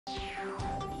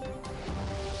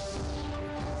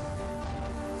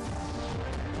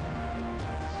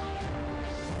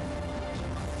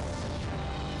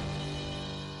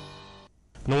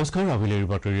নমস্কাৰ আভিলেৰ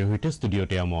বাতৰিৰ হৈতে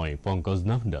ষ্টুডিঅ'তে মই পংকজ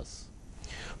নাভদাস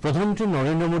প্ৰধানমন্ত্ৰী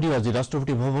নৰেন্দ্ৰ মোদী আজি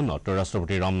ৰাষ্ট্ৰপতি ভৱনত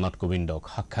ৰাষ্ট্ৰপতি ৰামনাথ কোবিন্দক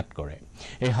সাক্ষাৎ কৰে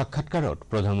এই সাক্ষাৎকাৰত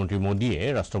প্ৰধানমন্ত্ৰী মোদীয়ে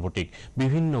ৰাষ্ট্ৰপতিক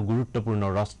বিভিন্ন গুৰুত্বপূৰ্ণ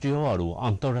ৰাষ্ট্ৰীয় আৰু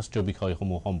আন্তঃৰাষ্ট্ৰীয়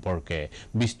বিষয়সমূহ সম্পৰ্কে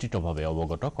বিস্তৃতভাৱে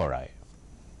অৱগত কৰায়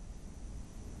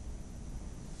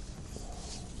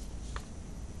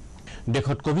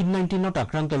দেশত কোভিড-19ত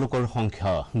আক্ৰান্ত লোকৰ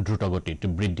সংখ্যা দ্ৰুতগতিত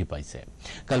বৃদ্ধি পাইছে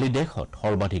কালি দেশত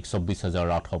সৰ্বাধিক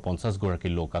 24850 গৰাকী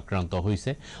লোক আক্ৰান্ত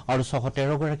হৈছে আৰু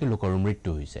 613 গৰাকী লোকৰ মৃত্যু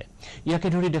হৈছে ইয়াকে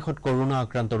ধৰি দেশত কৰোনা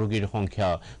আক্ৰান্ত ৰোগীৰ সংখ্যা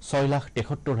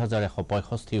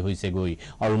 6,73,165 হৈছে গৈ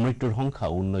আৰু মৃত্যুৰ সংখ্যা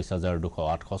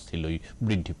 19,268 লৈ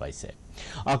বৃদ্ধি পাইছে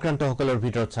আক্ৰান্তসকলৰ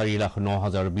ভিতৰত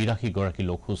 4,09,082 গৰাকী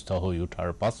লোক সুস্থ হৈ উঠাৰ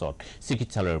পাছত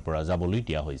চিকিৎসালয়ৰ পৰা যাবলৈ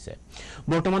দিয়া হৈছে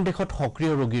বৰ্তমান দেশত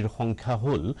সক্ৰিয় ৰোগীৰ সংখ্যা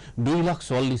হ'ল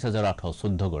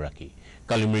 2,44,814 গৰাকী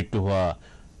কালি মৃত্যু হোৱা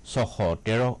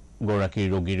 613 গৰাকী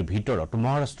ৰোগীৰ ভিতৰত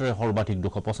মহাৰাষ্ট্ৰৰ সৰ্বাধিক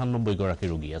 295 গৰাকী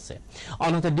ৰোগী আছে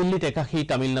আনহাতে দিল্লীত 81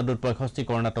 তামিলনাডুত 65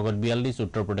 কৰ্ণাটকত 42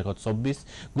 উত্তৰ প্ৰদেশত 24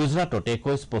 গুজৰাটত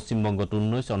 21 পশ্চিম বংগত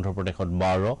 19 অন্ধ্ৰ প্ৰদেশত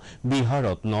 12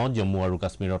 বিহাৰত 9 জম্মু আৰু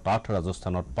কাশ্মীৰত 8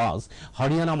 ৰাজস্থানত 5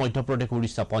 হাৰিয়ানা মধ্যপ্ৰদেশ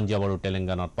উৰিষ্যা পঞ্জাব আৰু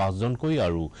তেলেংগানাত 5 জনকৈ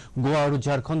আৰু গোৱা আৰু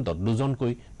ঝাৰখণ্ডত 2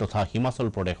 জনকৈ তথা হিমাচল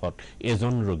প্ৰদেশত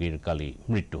 1জন ৰোগীৰ কালি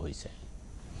মৃত্যু হৈছে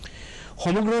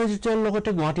সমগ্ৰ ৰাজ্যৰ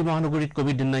লগতে গুৱাহাটী মহানগৰীত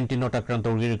কোভিড-19ত আক্ৰান্ত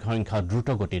ৰোগীৰ সংখ্যা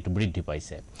দ্ৰুতগতিত বৃদ্ধি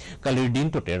পাইছে কালিৰ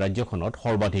দিনটোতে ৰাজ্যখনত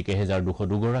সৰ্বাধিক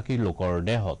 1202 গৰাকী লোকৰ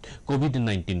দেহত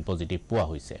কোভিড-19 পজিটিভ পোৱা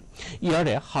হৈছে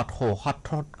ইয়াৰে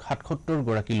 777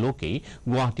 গৰাকী লোকেই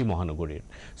গুৱাহাটী মহানগৰীৰ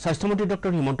স্বাস্থ্যমন্ত্ৰী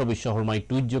ডক্টৰ হিমন্ত বিশ্ব শৰ্মাই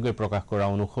টুইটযোগে প্ৰকাশ কৰা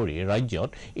অনুসৰি ৰাজ্যত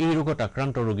এই ৰোগত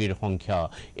আক্ৰান্ত ৰোগীৰ সংখ্যা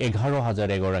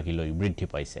 11,000 গৰাকীলৈ বৃদ্ধি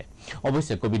পাইছে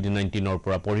অৱশ্যে কোভিড-19ৰ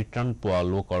পৰা পৰিত্ৰাণ পোৱা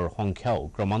লোকৰ সংখ্যাও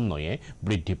ক্ৰমান্বয়ে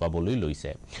বৃদ্ধি পাবলৈ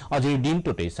আজিৰ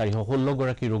দিনটোতে 416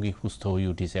 গৰাকী ৰোগী সুস্থ হৈ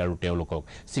উঠিছে আৰু তেওঁলোকক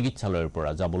চিকিৎসালয়ৰ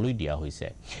পৰা যাবলৈ দিয়া হৈছে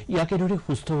ইয়াকে ধৰি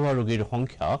সুস্থ হোৱা ৰোগীৰ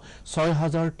সংখ্যা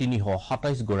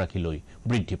 6,327 গৰাকীলৈ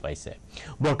বৃদ্ধি পাইছে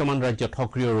বৰ্তমান ৰাজ্যত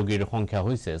সক্ৰিয় ৰোগীৰ সংখ্যা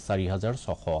হৈছে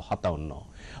 4,657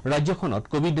 ৰাজ্যখনত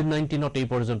কোভিড-19ত এই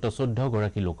পৰ্যন্ত 14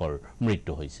 গৰাকী লোকৰ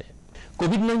মৃত্যু হৈছে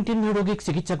কোভিড-19 ৰোগীক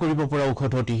চিকিৎসা কৰিব পৰা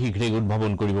ঔষধ অতি শীঘ্ৰেই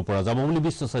উদ্ভাৱন কৰিব পৰা যাব বুলি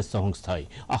বিশ্ব স্বাস্থ্য সংস্থাই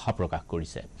আশা প্ৰকাশ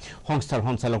কৰিছে সংস্থাৰ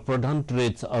সঞ্চালক প্ৰধান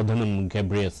টেড্ৰছ অধনম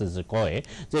ঘেব্ৰেয়েছাছে কয়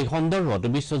যে এই সন্দৰ্ভত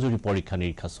বিশ্বজুৰি পৰীক্ষা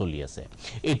নিৰীক্ষা চলি আছে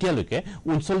এতিয়ালৈকে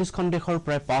 39খন দেশৰ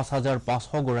প্ৰায়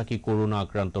 5,500 গৰাকী কৰোনা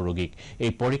আক্ৰান্ত ৰোগীক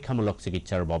এই পৰীক্ষামূলক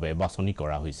চিকিৎসাৰ বাবে বাছনি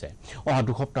কৰা হৈছে অহা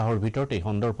দুসপ্তাহৰ ভিতৰত এই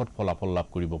সন্দৰ্ভত ফলাফল লাভ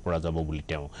কৰিব পৰা যাব বুলি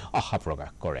তেওঁ আশা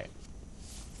প্ৰকাশ কৰে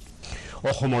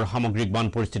অসমৰ সামগ্ৰিক বান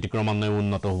পৰিস্থিতি ক্ৰমান্বয়ে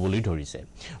উন্নত হ'বলৈ ধৰিছে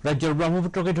ৰাজ্যৰ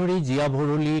ব্ৰহ্মপুত্ৰকে ধৰি জিয়া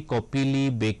ভৰলী কপিলি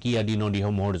বেকি আদি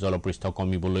নদীসমূহৰ জলপৃষ্ঠ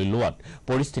কমিবলৈ লোৱাত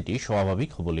পৰিস্থিতি স্বাভাৱিক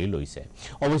হ'বলৈ লৈছে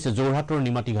অৱশ্যে যোৰহাটৰ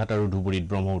নিমাতীঘাট আৰু ধুবুৰীত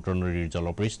ব্ৰহ্মপুত্ৰ নদীৰ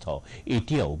জলপৃষ্ঠ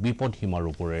এতিয়াও বিপদসীমাৰ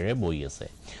ওপৰেৰে বৈ আছে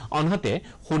আনহাতে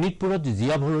শোণিতপুৰত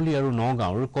জিয়া ভৰলী আৰু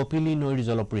নগাঁৱৰ কপিলি নৈৰ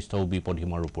জলপৃষ্ঠও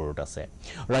বিপদসীমাৰ ওপৰত আছে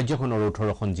ৰাজ্যখনৰ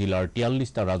 18খন জিলাৰ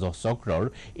 43টা ৰাজহ চক্ৰৰ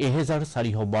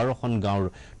 1,412খন গাঁৱৰ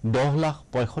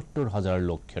 10,75,000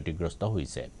 লোক ক্ষতিগ্ৰস্ত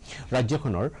হৈছে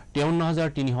ৰাজ্যখনৰ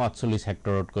 53,348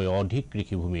 হেক্টৰতকৈ অধিক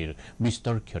কৃষিভূমিৰ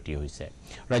বিস্তৰ ক্ষতি হৈছে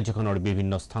ৰাজ্যখনৰ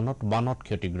বিভিন্ন স্থানত বানত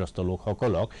ক্ষতিগ্ৰস্ত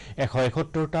লোকসকলক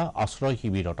 171টা আশ্ৰয়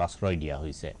শিবিৰত আশ্ৰয় দিয়া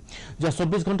হৈছে যোৱা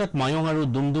 24 ঘণ্টাত মায়ং আৰু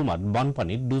ডুমডুমাত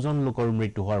বানপানীত 2 জন লোকৰ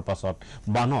মৃত্যু হোৱাৰ পাছত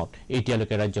বানত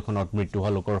এতিয়ালৈকে ৰাজ্যখনত মৃত্যু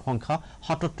হোৱা লোকৰ সংখ্যা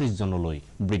 37 জনলৈ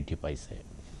বৃদ্ধি পাইছে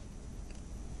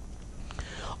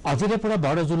আজিৰে পৰা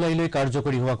 12 জুলাইলৈ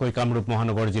কাৰ্যকৰী হোৱাকৈ কামৰূপ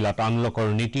মহানগৰ জিলাত আনলকৰ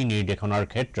নীতি নিৰ্দেশনাৰ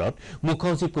ক্ষেত্ৰত মুখ্য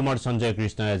সচিব কুমাৰ সঞ্জয়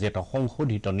কৃষ্ণই আজি এটা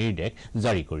সংশোধিত নিৰ্দেশ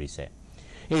জাৰি কৰিছে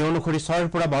এই অনুসৰি 6ৰ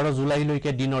পৰা 12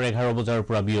 জুলাইলৈকে দিনৰ 11 বজাৰ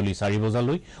পৰা বিয়লি 4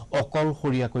 বজালৈ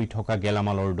অকলশৰীয়াকৈ থকা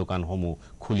গেলামালৰ দোকানসমূহ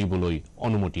খুলিবলৈ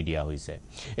অনুমতি দিয়া হৈছে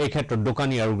এই ক্ষেত্ৰত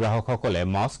দোকানী আৰু গ্ৰাহকসকলে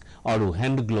মাস্ক আৰু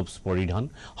হেণ্ড গ্লোভছ পৰিধান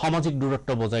সামাজিক দূৰত্ব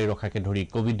বজাই ৰখাকে ধৰি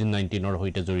কোভিড-19ৰ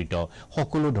সৈতে জড়িত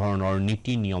সকলো ধৰণৰ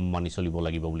নীতি নিয়ম মানি চলিব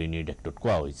লাগিব বুলি নিৰ্দেশটোত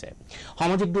কোৱা হৈছে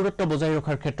সামাজিক দূৰত্ব বজাই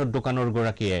ৰখাৰ ক্ষেত্ৰত দোকানৰ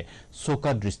গৰাকীয়ে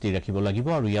চোকা দৃষ্টি ৰাখিব লাগিব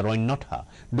আৰু ইয়াৰ অন্যথা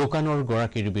দোকানৰ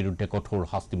গৰাকীৰ বিৰুদ্ধে কঠোৰ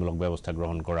শাস্তিমূলক ব্যৱস্থা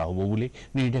গ্ৰহণ কৰা হ'ব বুলি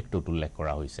নিৰ্দেশটোত উল্লেখ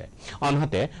কৰা হৈছে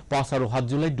আনহাতে 5 আৰু 7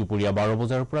 জুলাইত দুপৰীয়া 12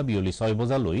 বজাৰ পৰা বিয়লি 6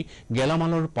 বজালৈ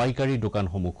গেলামালৰ পাইকাৰী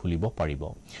দোকানসমূহ খুলিব পাৰিব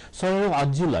 6 আৰু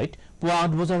 8 জুলাইত পুৱা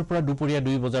 8 বজাৰ পৰা দুপৰীয়া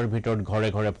 2 বজাৰ ভিতৰত ঘৰে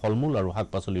ঘৰে ফলমূল আৰু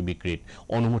শাক-পাচলি বিক্ৰীত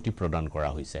অনুমতি প্ৰদান কৰা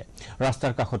হৈছে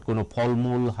ৰাস্তাৰ কাষত কোনো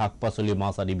ফলমূল শাক-পাচলি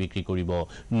মাছ আদি বিক্ৰী কৰিব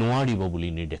নোৱাৰিব বুলি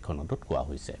নিৰ্দেশনাটোত কোৱা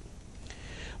হৈছে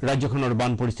ৰাজ্যখনৰ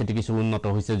বান পৰিস্থিতি কিছু উন্নত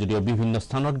হৈছে যদিও বিভিন্ন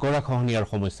স্থানত গৰাখহনীয়াৰ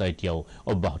সমস্যা এতিয়াও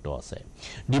অব্যাহত আছে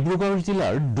ডিব্ৰুগড়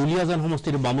জিলাৰ দুলিয়াজান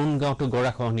সমষ্টিৰ বামুনগাঁৱতো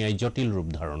গৰাখহনীয়াই জটিল ৰূপ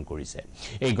ধাৰণ কৰিছে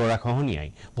এই গৰাখহনীয়াই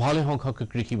ভালে সংখ্যক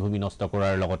কৃষিভূমি নষ্ট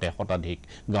কৰাৰ লগতে শতাধিক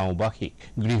গাঁওবাসীক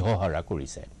গৃহহাৰা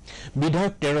কৰিছে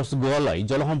বিধায়ক তেৰছ গোৱালাই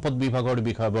জলসম্পদ বিভাগৰ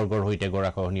বিষয়বৰ্গৰ সৈতে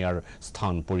গৰাখহনীয়াৰ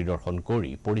স্থান পৰিদৰ্শন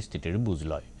কৰি পৰিস্থিতিৰ বুজ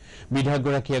লয়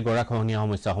বিধায়কগৰাকীয়ে গৰাখহনীয়া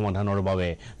সমস্যা সমাধানৰ বাবে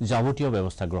যাৱতীয়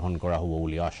ব্যৱস্থা গ্ৰহণ কৰা হ'ব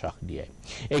বুলি আশ্বাস দিয়ে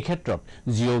এই ক্ষেত্ৰত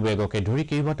জিঅ' বেগকে ধৰি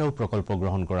কেইবাটাও প্ৰকল্প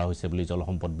গ্ৰহণ কৰা হৈছে বুলি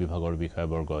জলসম্পদ বিভাগৰ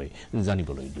বিষয়বৰ্গই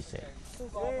জানিবলৈ দিছে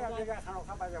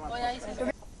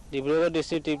ডিব্ৰুগড়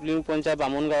ডিষ্ট্ৰিক্ট টিপলিং পঞ্চায়ত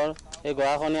বামুনগাঁৱৰ এই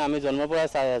গৰাখহনীয়া আমি জন্মৰ পৰাই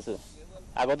চাই আছো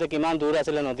আগতে কিমান দূৰ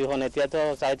আছিলে নদীখন এতিয়াতো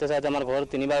চাইতে চাইতে আমাৰ ঘৰ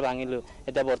তিনিবাৰ ভাঙিলো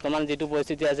এতিয়া বৰ্তমান যেটো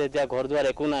পৰিস্থিতি আছে এতিয়া ঘৰ দুৱাৰ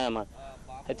একো নাই আমাৰ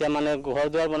এতিয়া মানে ঘৰ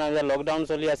দুৱাৰ বনাম এতিয়া লকডাউন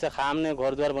চলি আছে খাম নে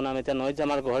ঘৰ দুৱাৰ বনাম এতিয়া নৈত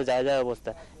আমাৰ ঘৰ যায় যায়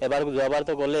অৱস্থা এবাৰ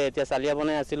যোৱাবাৰতো গ'লে এতিয়া চালিয়া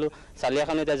বনাই আছিলো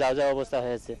চালিয়াখন এতিয়া যাওঁ যাওঁ অৱস্থা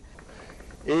হৈ আছে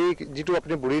এই যেটো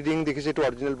আপুনি বুঢ়ী ডিং দেখিছে এইটো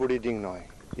অৰিজিনেল বুঢ়ী ডিং নহয়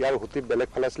ইয়াৰ হুতি বেলেগ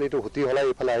ফালে আছিলে এইটো হুতি হলাই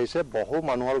এইফালে আহিছে বহু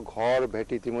মানুহৰ ঘৰ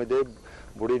ভেটি ইতিমধ্যে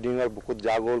বুঢ়ী ডিঙৰ বুকুত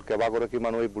যা গ'ল কেইবাগৰাকী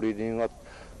মানুহ এই বুঢ়ী ডিঙত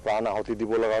প্ৰাণ আহুতি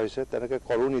দিব লগা হৈছে তেনেকৈ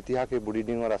কৰুণ ইতিহাস এই বুঢ়ী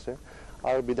ডিঙৰ আছে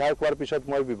আৰু বিধায়ক হোৱাৰ পিছত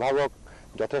মই বিভাগক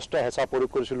যথেষ্ট হেঁচা প্ৰয়োগ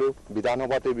কৰিছিলোঁ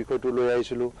বিধানসভাত এই বিষয়টো লৈ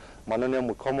আহিছিলোঁ মাননীয়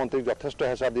মুখ্যমন্ত্ৰীক যথেষ্ট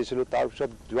হেঁচা দিছিলোঁ তাৰপিছত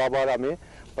যোৱাবাৰ আমি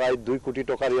প্ৰায় 2 কোটি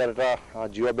টকাৰ ইয়াৰ এটা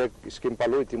জিঅ' বেগ স্কিম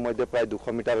পালোঁ ইতিমধ্যে প্ৰায়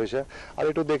 200 মিটাৰ হৈছে আৰু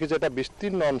এইটো দেখিছে এটা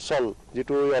বিস্তীৰ্ণ অঞ্চল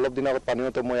যিটো অলপ দিন আগত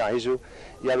পানীতে মই আহিছোঁ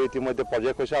ইয়াৰ ইতিমধ্যে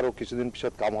প্ৰজেক্ট হৈছে আৰু কিছুদিন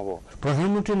পিছত কাম হ'ব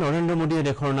প্ৰধানমন্ত্ৰী নৰেন্দ্ৰ মোদীয়ে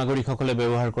দেশৰ নাগৰিকসকলে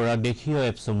ব্যৱহাৰ কৰা দেশীয়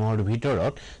এপসমূহৰ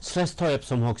ভিতৰত শ্ৰেষ্ঠ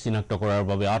এপসমূহক চিনাক্ত কৰাৰ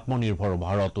বাবে আত্মনিৰ্ভৰ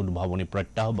ভাৰত উদ্ভাৱনী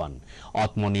প্ৰত্যাহ্বান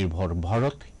আত্মনিৰ্ভৰ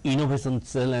ভাৰত ইনোভেশন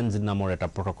চ্যালেঞ্জ নামৰ এটা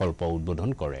প্ৰকল্প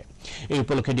উদ্বোধন কৰে এই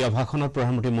উপলক্ষে দিয়া ভাষণত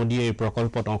প্ৰধানমন্ত্ৰী মোদীয়ে এই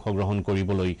প্ৰকল্পত অংশগ্ৰহণ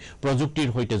কৰিবলৈ প্ৰযুক্তিৰ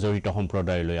সৈতে জড়িত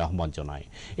সম্প্ৰদায়লৈ আহ্বান জনায়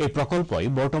এই প্ৰকল্পই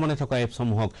বৰ্তমানে থকা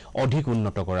এপসমূহক অধিক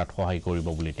উন্নত কৰাত সহায় কৰিব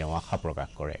বুলি তেওঁ আশা প্ৰকাশ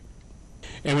কৰে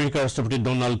আমেৰিকাৰ ৰাষ্ট্ৰপতি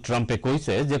ডোনাল্ড ট্ৰাম্পে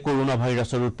কৈছে যে কৰোনা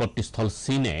ভাইৰাছৰ উৎপত্তিস্থল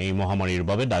চীনে এই মহামাৰীৰ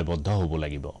বাবে দায়বদ্ধ হ'ব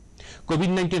লাগিব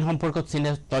কোভিড-19 সম্পৰ্কত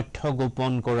চীনে তথ্য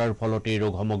গোপন কৰাৰ ফলত এই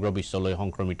ৰোগ সমগ্ৰ বিশ্বলৈ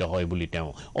সংক্ৰমিত হয় বুলি তেওঁ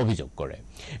অভিযোগ কৰে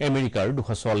আমেৰিকাৰ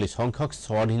 244 সংখ্যক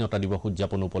স্বাধীনতা দিৱস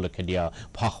উদযাপন উপলক্ষে দিয়া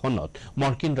ভাষণত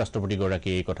মাৰ্কিন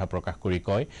ৰাষ্ট্ৰপতিগৰাকীয়ে এই কথা প্ৰকাশ কৰি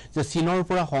কয় যে চীনৰ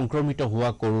পৰা সংক্ৰমিত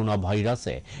হোৱা কৰোনা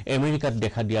ভাইৰাছে আমেৰিকাত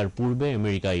দেখা দিয়াৰ পূৰ্বে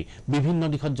আমেৰিকাই বিভিন্ন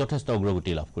দিশত যথেষ্ট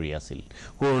অগ্ৰগতি লাভ কৰি আছিল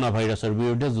কৰোনা ভাইৰাছৰ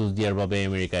বিৰুদ্ধে যুঁজ দিয়াৰ বাবে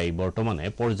আমেৰিকাই বৰ্তমানে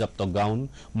পৰ্যাপ্ত গাউন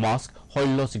মাস্ক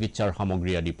শল্য চিকিৎসাৰ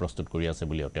সামগ্ৰী আদি প্ৰস্তুত কৰি আছে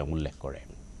বুলি তেওঁ উল্লেখ কৰে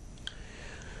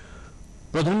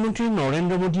প্ৰধানমন্ত্ৰী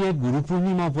নৰেন্দ্ৰ মোদীয়ে গুৰু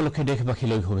পূৰ্ণিমা উপলক্ষে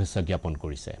দেশবাসীলৈ শুভেচ্ছা জ্ঞাপন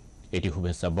কৰিছে এটি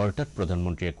শুভেচ্ছা বাৰ্তাত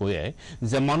প্ৰধানমন্ত্ৰীয়ে কয়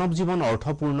যে মানৱ জীৱন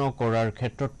অৰ্থপূৰ্ণ কৰাৰ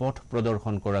ক্ষেত্ৰত পথ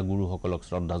প্ৰদৰ্শন কৰা গুৰুসকলক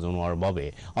শ্ৰদ্ধা জনোৱাৰ বাবে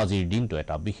আজিৰ দিনটো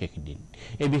এটা বিশেষ দিন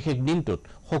এই বিশেষ দিনটোত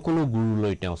সকলো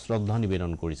গুৰুলৈ তেওঁ শ্ৰদ্ধা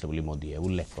নিবেদন কৰিছে বুলি মোদীয়ে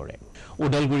উল্লেখ কৰে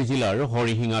ওদালগুৰি জিলাৰ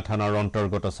হৰিহিঙা থানাৰ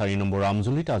অন্তৰ্গত 4 নম্বৰ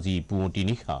আমজুলিত আজি পুৱতি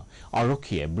নিশা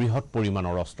আৰক্ষীয়ে বৃহৎ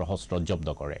পৰিমাণৰ অস্ত্ৰ-শস্ত্ৰ জব্দ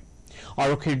কৰে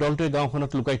আৰক্ষীৰ দলটোৱে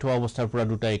গাঁওখনত লুকাই থোৱা অৱস্থাৰ পৰা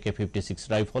দুটা AK-56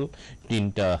 ৰাইফল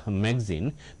 3টা মেগাজিন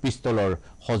পিস্তলৰ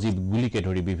সজীৱ গুলিকে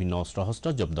ধৰি বিভিন্ন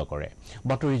অস্ত্ৰ-শস্ত্ৰ জব্দ কৰে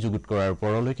বাতৰি যুগুত কৰাৰ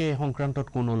পৰলৈকে এই সংক্ৰান্তত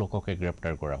কোনো লোককে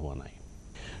গ্ৰেপ্তাৰ কৰা হোৱা নাই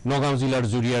নগাঁও জিলাৰ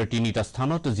জুৰিয়াৰ 3টা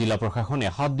স্থানত জিলা প্ৰশাসনে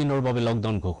 7 দিনৰ বাবে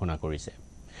লকডাউন ঘোষণা কৰিছে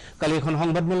কালি এখন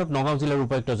সংবাদমেলত নগাঁও জিলাৰ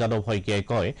উপায়ুক্ত যাদৱ শইকীয়াই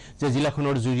কয় যে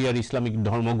জিলাখনৰ জুৰিয়াৰ ইছলামিক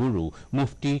ধৰ্মগুৰু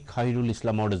মুফতি খাইৰুল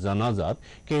ইছলামৰ জানাজাত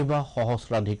কেইবা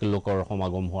সহস্ৰাধিক লোকৰ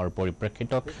সমাগম হোৱাৰ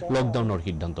পৰিপ্ৰেক্ষিতত লকডাউনৰ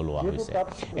সিদ্ধান্ত লোৱা হৈছে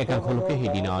একাংশ লোকে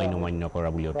সেইদিনা আইন অমান্য কৰা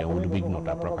বুলিও তেওঁ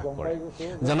উদ্বিগ্নতা প্ৰকাশ কৰে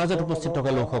জানাজাত উপস্থিত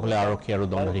থকা লোকসকলে আৰক্ষী আৰু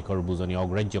দণ্ডাধীশৰ বুজনি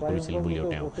অগ্ৰাহ্য কৰিছিল বুলিও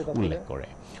তেওঁ উল্লেখ কৰে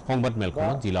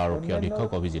সংবাদমেলখনত জিলা আৰক্ষী অধীক্ষক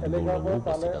অভিজিত গৌৰৱো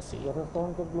উপস্থিত আছিল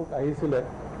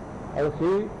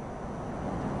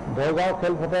দৰগাঁও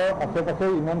খেলপথাৰৰ আশে-পাশে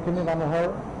ইমানখিনি মানুহৰ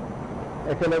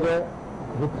একেলগে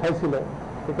গোট খাইছিলে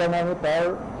সেইকাৰণে আমি তাৰ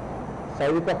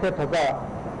চাৰিওকাষে থকা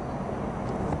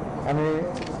আমি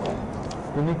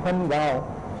 3খন গাঁও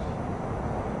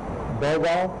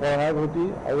দৰগাঁও কৰণাঘটি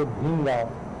আৰু ভিন গাঁও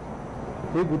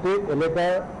সেই গোটেই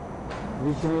এলেকাৰ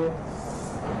যিখিনি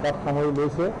তাত সামৰি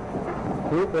লৈছে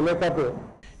সেই এলেকাটো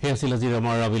সেই আছিল আজিৰ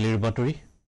আমাৰ আবেলিৰ বাতৰি